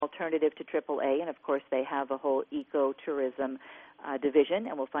alternative to AAA, and of course they have a whole ecotourism division,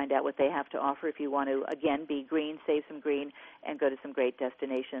 and we'll find out what they have to offer if you want to, again, be green, save some green, and go to some great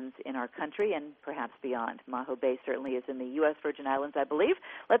destinations in our country and perhaps beyond. Maho Bay certainly is in the U.S. Virgin Islands, I believe.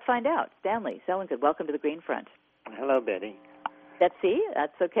 Let's find out. Stanley Selengut, welcome to the Green Front. Hello, Betty. Betsy,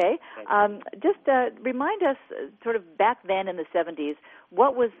 that's okay. Just remind us, sort of back then in the 70s,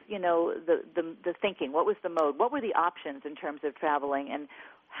 what was, the thinking? What was the mode? What were the options in terms of traveling? And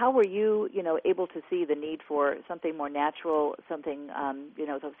how were you, able to see the need for something more natural, something,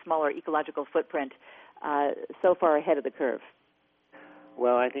 with a smaller ecological footprint so far ahead of the curve?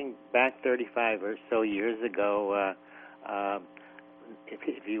 Well, I think back 35 or so years ago,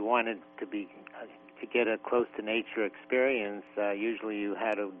 if you wanted to get a close-to-nature experience, usually you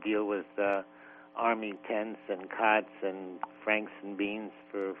had to deal with army tents and cots and franks and beans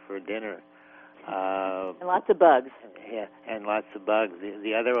for dinner. And lots of bugs. Yeah, and lots of bugs.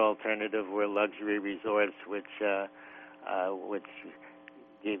 The other alternative were luxury resorts, which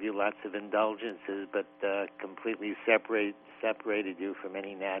gave you lots of indulgences, but completely separated you from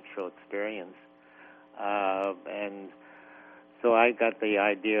any natural experience. And so I got the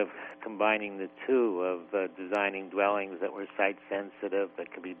idea of combining the two, of designing dwellings that were site-sensitive,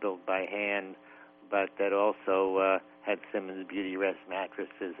 that could be built by hand, but that also had Simmons Beauty Rest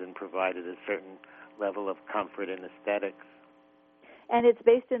mattresses and provided a certain level of comfort and aesthetics. And it's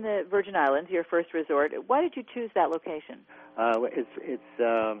based in the Virgin Islands, your first resort. Why did you choose that location? It's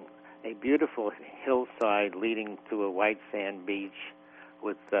a beautiful hillside leading to a white sand beach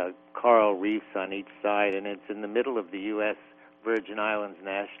with coral reefs on each side, and it's in the middle of the U.S. Virgin Islands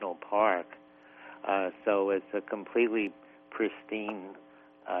National Park. So it's a completely pristine,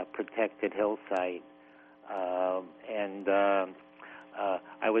 protected hillside. And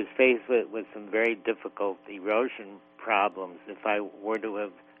I was faced with some very difficult erosion problems. If I were to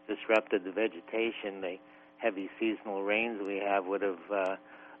have disrupted the vegetation, the heavy seasonal rains we have would have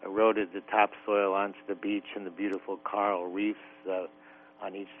eroded the topsoil onto the beach and the beautiful coral reefs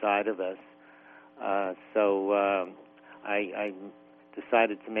on each side of us. So I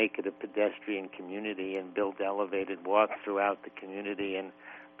decided to make it a pedestrian community and build elevated walks throughout the community and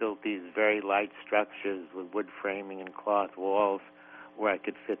built these very light structures with wood framing and cloth walls where I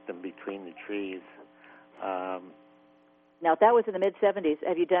could fit them between the trees. Now, if that was in the mid-'70s,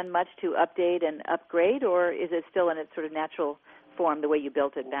 have you done much to update and upgrade, or is it still in its sort of natural form the way you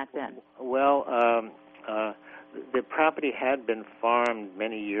built it back then? Well, the property had been farmed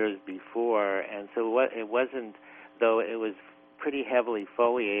many years before, and so it wasn't, though it was pretty heavily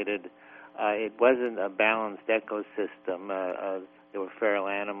foliated, it wasn't a balanced ecosystem. There were feral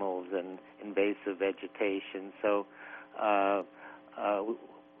animals and invasive vegetation, so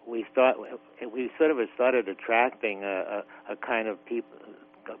we sort of started attracting a kind of people,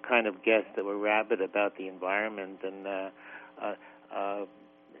 a kind of guests that were rabid about the environment, and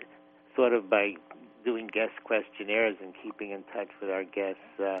sort of by doing guest questionnaires and keeping in touch with our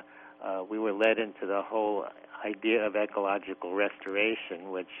guests, we were led into the whole idea of ecological restoration,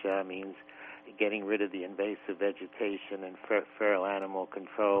 which means getting rid of the invasive vegetation and feral animal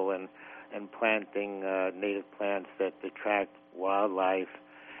control and planting native plants that attract wildlife.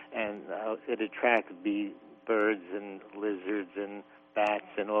 And it attracts birds and lizards and bats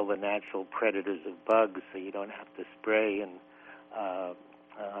and all the natural predators of bugs, so you don't have to spray. And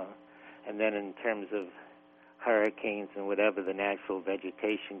then in terms of hurricanes and whatever, the natural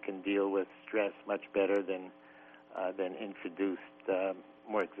vegetation can deal with stress much better than introduced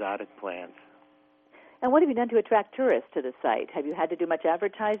more exotic plants. And what have you done to attract tourists to the site? Have you had to do much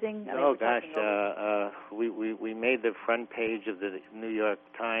advertising? We made the front page of the New York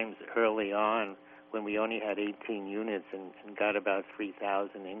Times early on when we only had 18 units and got about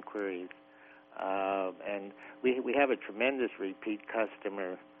 3,000 inquiries. And we have a tremendous repeat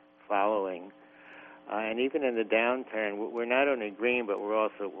customer following. And even in the downturn, we're not only green, but we're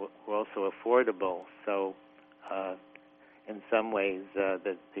also affordable. So in some ways,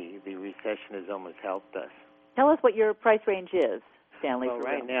 the recession has almost helped us. Tell us what your price range is, Stanley. Well,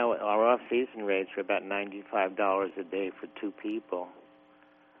 right now, our off-season rates are about $95 a day for two people.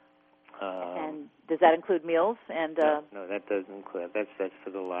 And does that include meals? And no, that doesn't include. That's for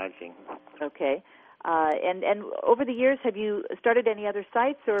the lodging. Okay. And over the years, have you started any other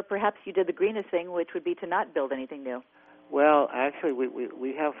sites, or perhaps you did the greenest thing, which would be to not build anything new? Well, actually,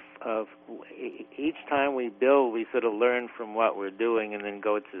 we have each time we build, we sort of learn from what we're doing and then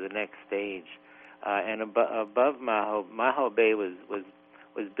go to the next stage. And above Maho Bay was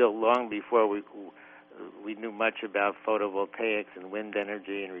built long before we knew much about photovoltaics and wind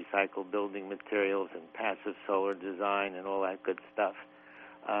energy and recycled building materials and passive solar design and all that good stuff.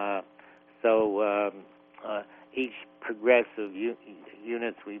 Each progressive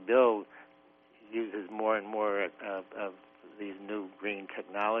units we build uses more and more of these new green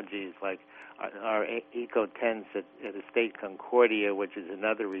technologies, like our Eco Tents at Estate Concordia, which is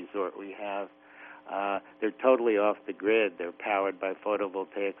another resort we have. They're totally off the grid. They're powered by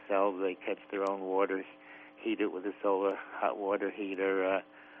photovoltaic cells. They catch their own water, heat it with a solar hot water heater,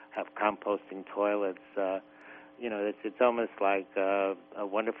 have composting toilets. It's almost like a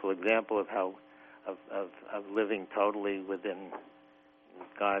wonderful example of how of living totally within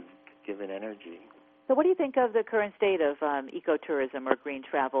God's given energy. So what do you think of the current state of ecotourism or green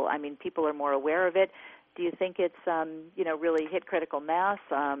travel? I mean, people are more aware of it. Do you think it's, really hit critical mass?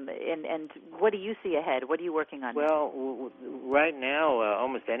 And what do you see ahead? What are you working on? Well, right now,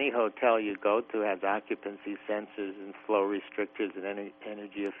 almost any hotel you go to has occupancy sensors and flow restrictors and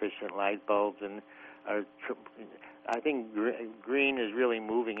energy-efficient light bulbs. And I think green is really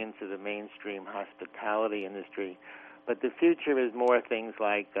moving into the mainstream hospitality industry. But the future is more things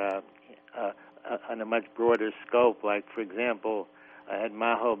like on a much broader scope. Like, for example, at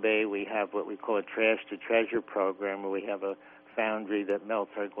Maho Bay, we have what we call a trash-to-treasure program, where we have a foundry that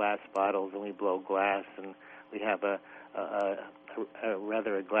melts our glass bottles and we blow glass, and we have a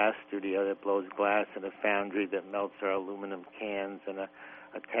glass studio that blows glass, and a foundry that melts our aluminum cans, and a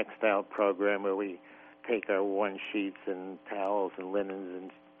textile program where we take our worn sheets and towels and linens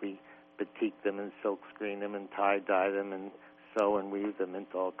and we batik them and silk screen them and tie-dye them and sew and weave them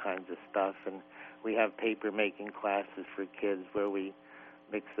into all kinds of stuff. And we have paper-making classes for kids where we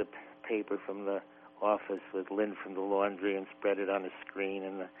mix the paper from the office with lint from the laundry and spread it on a screen,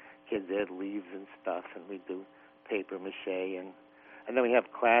 and the kids add leaves and stuff, and we do paper mache. And then we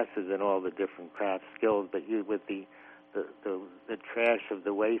have classes in all the different craft skills, but with the trash of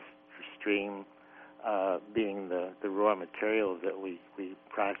the waste stream being the raw materials that we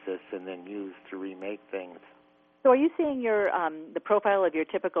process and then use to remake things. So are you seeing the profile of your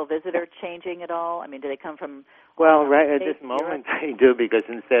typical visitor changing at all? I mean, do they come from... Well, right at this moment they do, because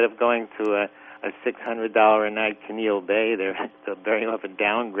instead of going to a $600 a night Keneal Bay, they're very often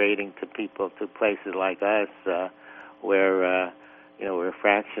downgrading to places like us where we're a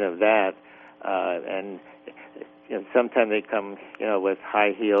fraction of that. And sometimes they come, with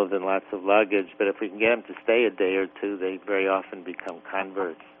high heels and lots of luggage, but if we can get them to stay a day or two, they very often become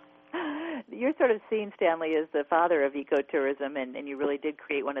converts. You're sort of seen, Stanley, as the father of ecotourism, and you really did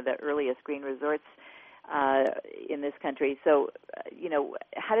create one of the earliest green resorts in this country. So,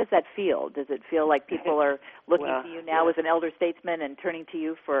 how does that feel? Does it feel like people are looking to you now as an elder statesman and turning to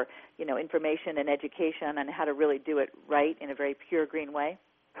you for, information and education on how to really do it right in a very pure green way?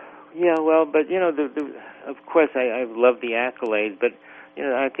 Yeah, well, but, of course I love the accolades, but,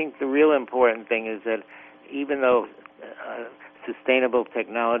 I think the real important thing is that even though sustainable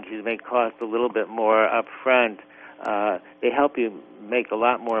technologies may cost a little bit more up front, they help you make a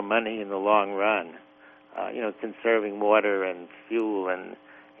lot more money in the long run. Conserving water and fuel and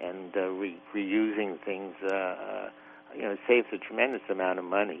reusing things, saves a tremendous amount of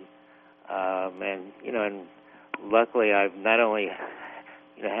money. And luckily I've not only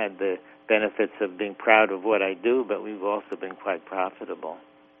had the benefits of being proud of what I do, but we've also been quite profitable.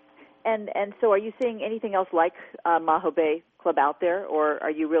 And so are you seeing anything else like Maho Bay Club out there, or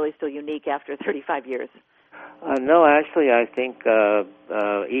are you really still unique after 35 years? No, actually, I think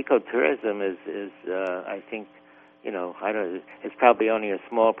ecotourism is I think, it's probably only a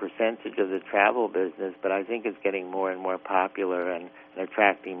small percentage of the travel business, but I think it's getting more and more popular and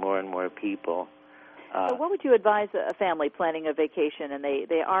attracting more and more people. So what would you advise a family planning a vacation? And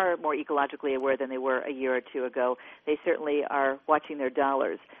they are more ecologically aware than they were a year or two ago. They certainly are watching their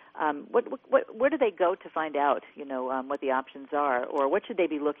dollars. Where do they go to find out, what the options are, or what should they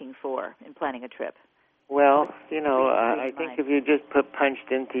be looking for in planning a trip? Well, I think if you just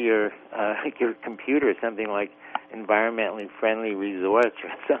punched into your computer something like environmentally friendly resorts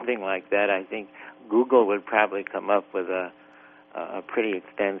or something like that, I think Google would probably come up with a pretty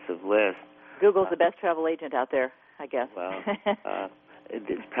extensive list. Google's the best travel agent out there, I guess. Well,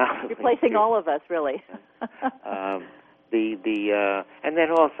 it's probably replacing all of us, really. And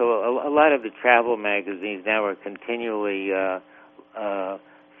then also a lot of the travel magazines now are continually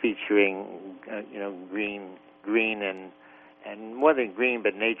featuring green and more than green,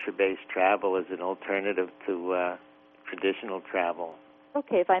 but nature-based travel as an alternative to traditional travel.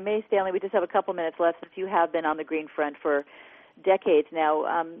 Okay, if I may, Stanley, we just have a couple minutes left since you have been on the green front for decades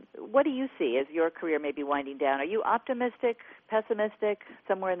now. What do you see as your career may be winding down? Are you optimistic, pessimistic,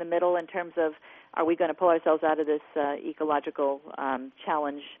 somewhere in the middle in terms of, are we going to pull ourselves out of this ecological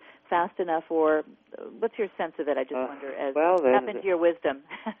challenge fast enough, or what's your sense of it? I just wonder, as tap into your wisdom.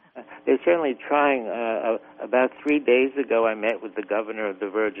 They're certainly trying. About 3 days ago, I met with the governor of the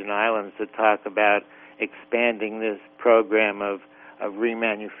Virgin Islands to talk about expanding this program of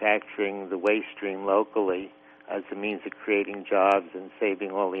remanufacturing the waste stream locally as a means of creating jobs and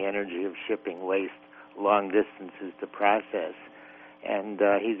saving all the energy of shipping waste long distances to process. And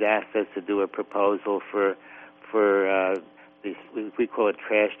he's asked us to do a proposal for this, we call it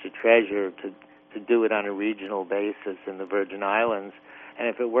trash to treasure, to do it on a regional basis in the Virgin Islands. And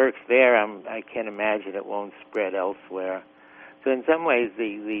if it works there, I can't imagine it won't spread elsewhere. So in some ways,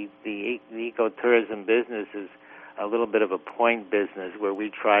 the ecotourism business is a little bit of a point business where we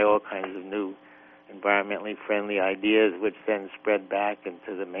try all kinds of new environmentally friendly ideas, which then spread back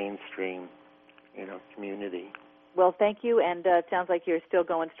into the mainstream, community. Well, thank you, and it sounds like you're still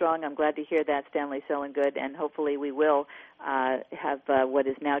going strong. I'm glad to hear that, Stanley Selengut, and hopefully we will have what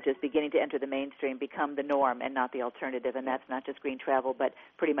is now just beginning to enter the mainstream become the norm and not the alternative, and that's not just green travel, but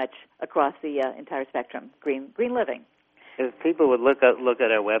pretty much across the entire spectrum, green living. If people would look at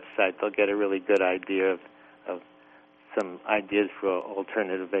our website, they'll get a really good idea of some ideas for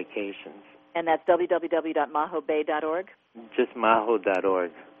alternative vacations. And that's www.mahobay.org? Just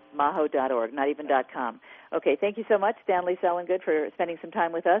maho.org. Maho.org, not even .com. Okay, thank you so much, Stanley Selengut, for spending some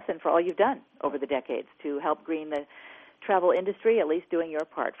time with us and for all you've done over the decades to help green the travel industry, at least doing your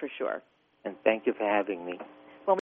part for sure. And thank you for having me.